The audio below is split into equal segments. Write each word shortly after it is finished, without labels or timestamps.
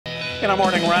In our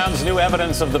morning rounds, new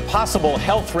evidence of the possible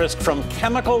health risk from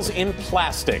chemicals in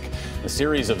plastic. A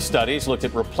series of studies looked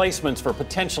at replacements for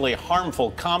potentially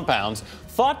harmful compounds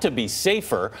thought to be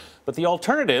safer, but the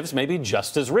alternatives may be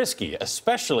just as risky,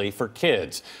 especially for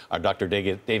kids. Our Dr.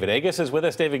 David Agus is with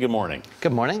us. David, good morning.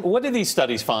 Good morning. What did these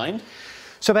studies find?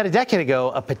 So about a decade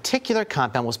ago, a particular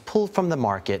compound was pulled from the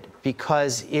market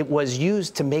because it was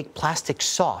used to make plastic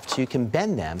soft so you can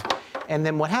bend them. And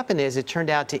then what happened is it turned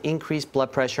out to increase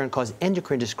blood pressure and cause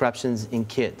endocrine disruptions in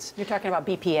kids. You're talking about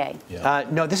BPA? Yeah.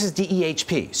 No, this is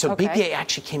DEHP. So okay. BPA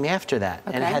actually came after that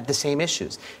and okay. had the same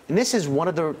issues. And this is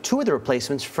two of the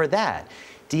replacements for that,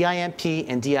 DIMP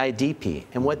and DIDP.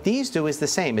 And what these do is the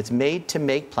same. It's made to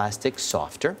make plastic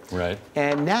softer. Right.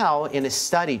 And now in a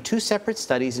study, two separate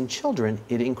studies in children,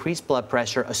 it increased blood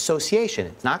pressure association.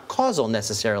 It's not causal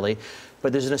necessarily,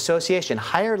 but there's an association.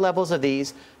 Higher levels of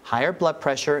these, higher blood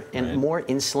pressure, and right. more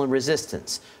insulin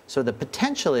resistance. So the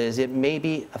potential is it may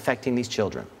be affecting these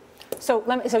children. So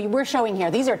we're showing here,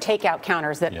 these are takeout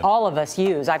counters that yep. all of us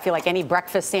use. I feel like any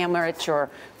breakfast sandwich or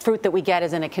fruit that we get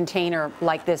is in a container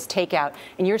like this takeout.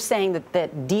 And you're saying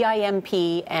that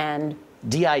DIMP and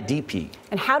DIDP.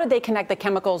 And how did they connect the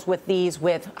chemicals with these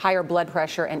with higher blood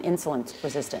pressure and insulin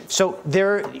resistance? So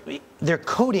they're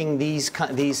coating these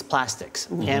plastics.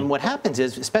 Mm-hmm. And what happens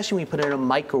is, especially when you put it in a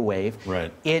microwave,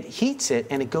 right. it heats it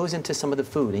and it goes into some of the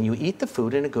food. And you eat the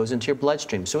food and it goes into your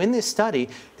bloodstream. So in this study,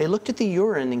 they looked at the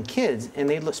urine in kids and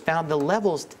they found the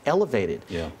levels elevated.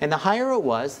 Yeah. And the higher it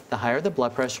was, the higher the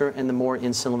blood pressure and the more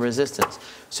insulin resistance.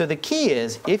 So the key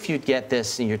is, if you get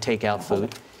this in your takeout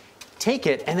food, take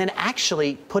it and then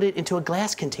actually put it into a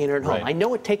glass container at home. Right. I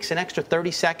know it takes an extra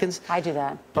 30 seconds. I do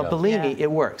that. But believe me,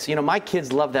 it works. You know, my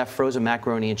kids love that frozen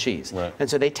macaroni and cheese. Right. And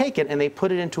so they take it and they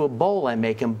put it into a bowl I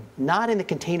make them, not in the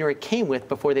container it came with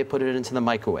before they put it into the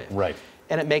microwave. Right.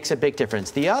 And it makes a big difference.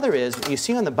 The other is, you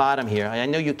see on the bottom here, I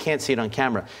know you can't see it on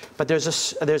camera, but there's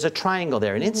a triangle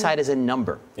there, and inside is a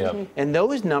number. Yep. And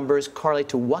those numbers correlate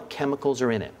to what chemicals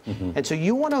are in it. And so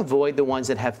you want to avoid the ones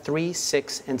that have 3,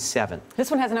 6, and 7.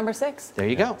 This one has a number 6. There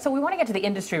you go. So we want to get to the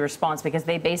industry response because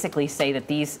they basically say that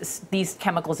these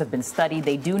chemicals have been studied.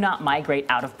 They do not migrate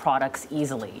out of products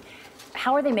easily.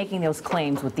 How are they making those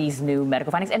claims with these new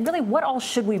medical findings? And really, what all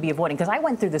should we be avoiding? Because I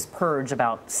went through this purge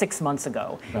about 6 months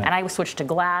ago, right. and I switched to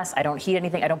glass. I don't heat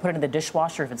anything. I don't put it in the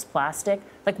dishwasher if it's plastic.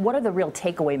 Like, what are the real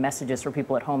takeaway messages for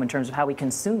people at home in terms of how we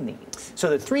consume these? So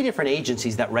there are 3 different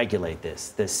agencies that regulate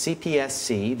this: the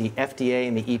CPSC, the FDA,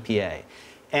 and the EPA.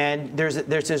 And there's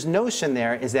this notion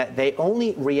there is that they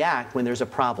only react when there's a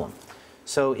problem.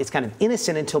 So it's kind of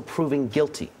innocent until proven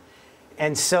guilty.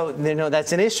 And so, you know,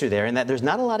 that's an issue there, and that there's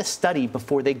not a lot of study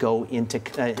before they go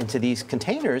into these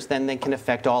containers, then they can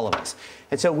affect all of us.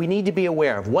 And so we need to be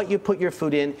aware of what you put your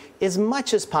food in. As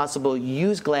much as possible,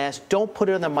 use glass. Don't put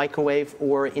it in the microwave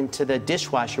or into the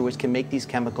dishwasher, which can make these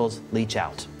chemicals leach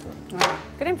out.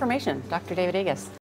 Good information, Dr. David Agus.